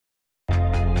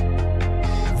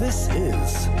This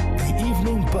is the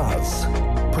Evening Buzz,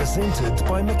 presented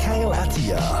by Mikhail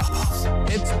Atiyah.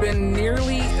 It's been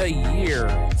nearly a year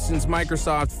since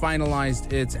Microsoft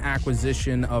finalized its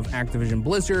acquisition of Activision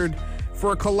Blizzard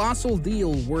for a colossal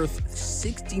deal worth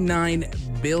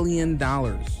 $69 billion.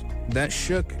 That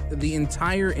shook the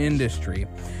entire industry.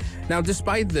 Now,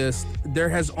 despite this, there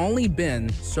has only been,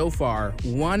 so far,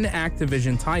 one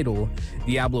Activision title,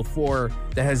 Diablo 4,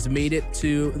 that has made it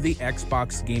to the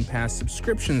Xbox Game Pass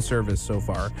subscription service so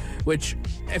far, which,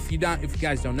 if you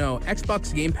guys don't know,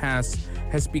 Xbox Game Pass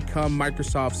has become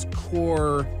Microsoft's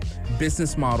core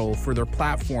business model for their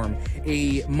platform,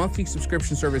 a monthly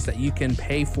subscription service that you can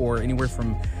pay for anywhere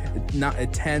from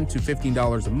 $10 to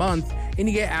 $15 a month, and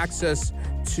you get access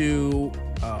to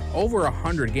over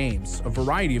 100 games, a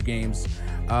variety of games,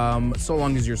 so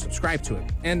long as you're subscribed to it.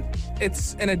 And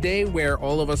it's in a day where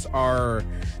all of us are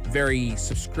very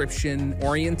subscription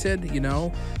oriented,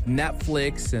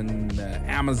 Netflix and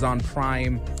Amazon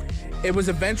Prime. It was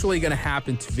eventually going to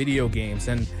happen to video games,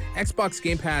 and Xbox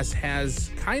Game Pass has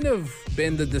kind of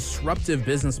been the disruptive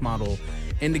business model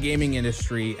in the gaming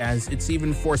industry, as it's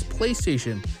even forced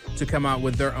PlayStation to come out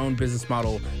with their own business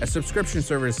model, a subscription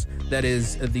service that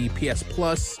is the PS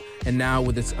Plus, and now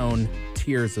with its own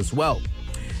tiers as well.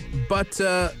 But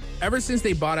ever since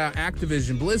they bought out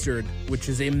Activision Blizzard, which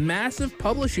is a massive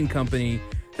publishing company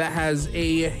that has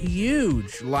a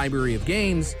huge library of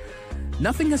games,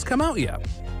 nothing has come out yet.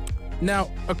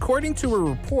 Now, according to a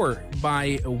report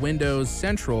by Windows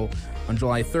Central on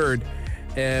July 3rd,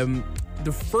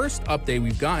 the first update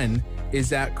we've gotten is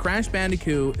that Crash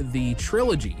Bandicoot, the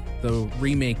trilogy, the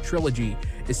remake trilogy,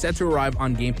 is set to arrive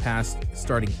on Game Pass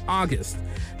starting August.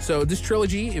 So this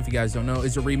trilogy, if you guys don't know,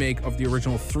 is a remake of the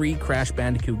original 3 Crash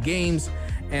Bandicoot games,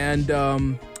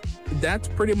 and that's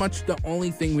pretty much the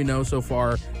only thing we know so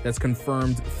far that's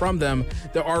confirmed from them.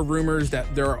 There are rumors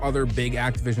that there are other big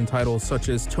Activision titles, such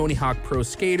as Tony Hawk Pro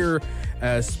Skater,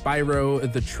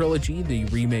 Spyro, the trilogy, the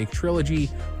remake trilogy,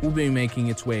 will be making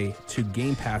its way to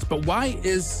Game Pass. But why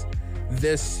is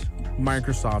this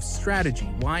Microsoft's strategy?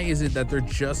 Why is it that they're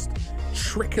just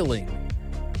trickling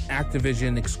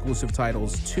Activision exclusive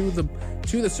titles to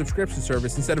the subscription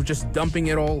service instead of just dumping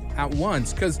it all at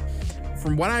once? Because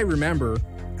from what I remember,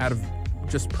 out of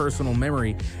just personal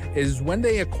memory, is when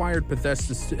they acquired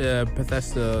Bethesda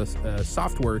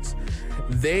Softworks,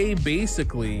 they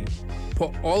basically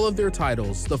put all of their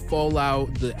titles, the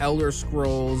Fallout, the Elder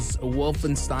Scrolls,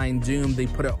 Wolfenstein, Doom, they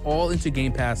put it all into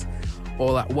Game Pass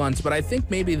all at once. But I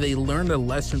think maybe they learned a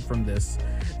lesson from this,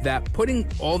 that putting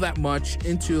all that much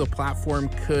into a platform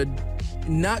could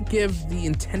not give the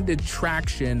intended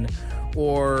traction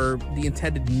or the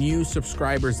intended new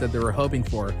subscribers that they were hoping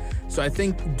for. So I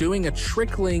think doing a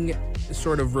trickling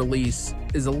sort of release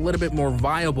is a little bit more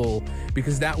viable,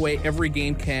 because that way every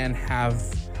new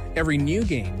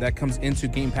game that comes into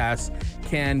Game Pass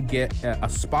can get a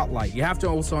spotlight. You have to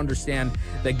also understand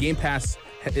that Game Pass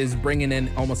is bringing in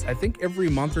almost, I think, every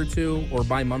month or two, or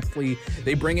bi-monthly,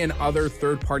 they bring in other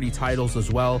third-party titles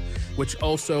as well, which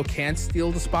also can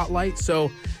steal the spotlight. So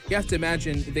you have to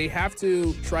imagine they have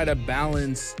to try to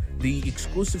balance the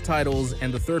exclusive titles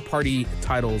and the third-party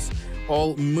titles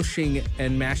all mushing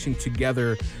and mashing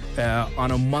together on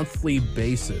a monthly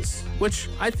basis, which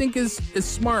I think is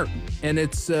smart, and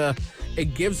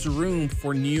it gives room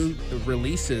for new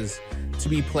releases to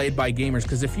be played by gamers.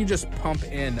 Because if you just pump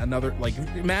in another, like,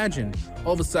 imagine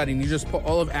all of a sudden you just put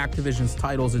all of Activision's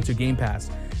titles into Game Pass,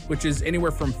 which is anywhere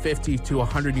from 50 to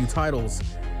 100 new titles,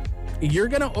 you're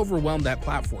going to overwhelm that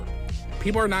platform.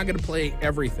 People are not going to play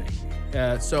everything.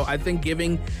 So I think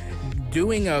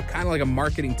doing a kind of like a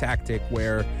marketing tactic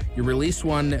where you release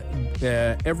one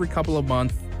every couple of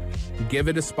months, give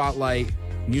it a spotlight,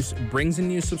 brings in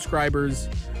new subscribers,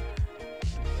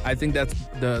 I think that's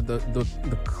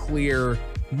the clear,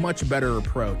 much better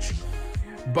approach.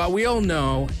 But we all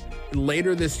know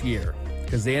later this year,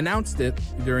 because they announced it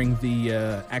during the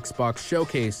Xbox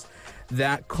showcase,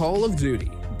 that Call of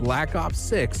Duty Black Ops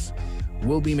 6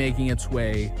 will be making its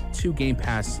way to Game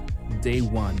Pass day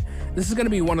one. This is going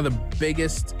to be one of the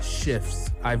biggest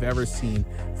shifts I've ever seen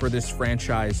for this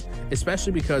franchise,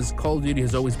 especially because Call of Duty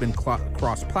has always been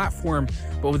cross-platform,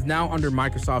 but with now under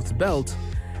Microsoft's belt,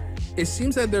 it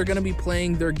seems that they're going to be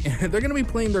playing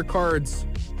their cards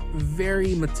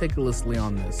very meticulously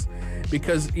on this,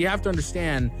 because you have to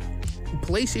understand,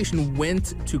 PlayStation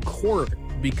went to court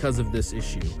because of this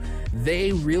issue.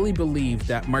 They really believed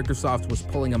that Microsoft was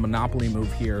pulling a monopoly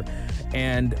move here,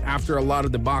 and after a lot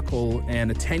of debacle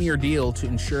and a 10-year deal to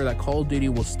ensure that Call of Duty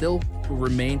will still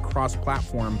remain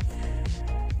cross-platform,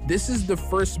 this is the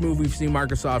first move we've seen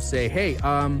Microsoft say, hey,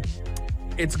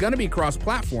 it's going to be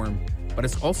cross-platform, but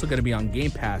it's also going to be on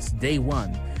Game Pass day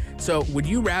one. So would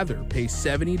you rather pay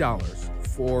 $70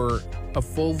 for a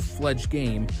full-fledged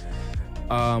game,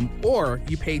 or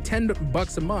you pay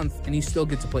 $10 a month and you still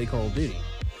get to play Call of Duty?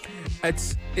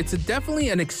 It's definitely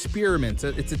an experiment.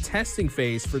 It's a testing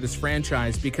phase for this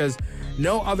franchise because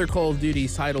no other Call of Duty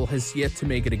title has yet to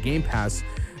make it a Game Pass.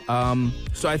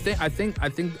 So I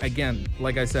think again,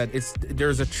 like I said,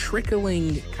 there's a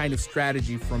trickling kind of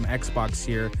strategy from Xbox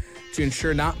here to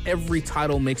ensure not every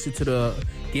title makes it to the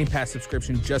Game Pass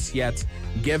subscription just yet.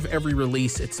 Give every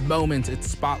release its moment, its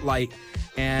spotlight,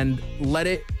 and let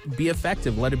it be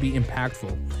effective, let it be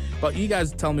impactful. But you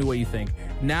guys tell me what you think.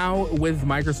 Now, with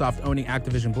Microsoft owning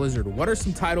Activision Blizzard, what are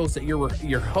some titles that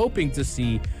you're hoping to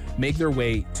see make their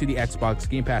way to the Xbox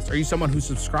Game Pass? Are you someone who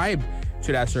subscribed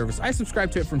to that service? I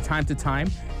subscribe to it from time to time,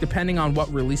 depending on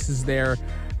what releases there.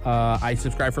 I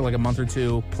subscribe for like a month or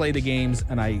two, play the games,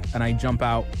 and I jump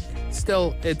out.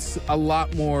 Still, it's a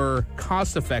lot more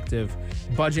cost-effective,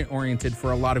 budget-oriented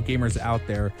for a lot of gamers out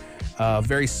there.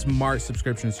 Very smart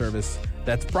subscription service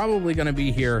that's probably going to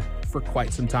be here for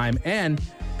quite some time and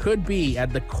could be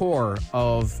at the core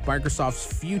of Microsoft's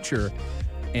future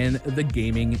in the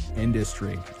gaming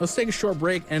industry. Let's take a short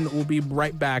break and we'll be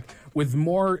right back with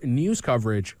more news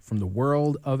coverage from the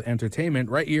world of entertainment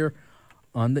right here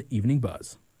on the Evening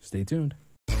Buzz. Stay tuned.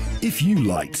 If you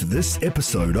liked this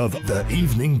episode of The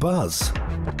Evening Buzz,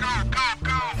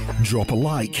 drop a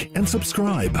like and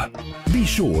subscribe. Be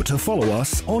sure to follow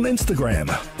us on Instagram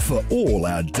for all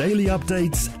our daily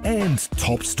updates and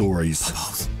top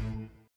stories.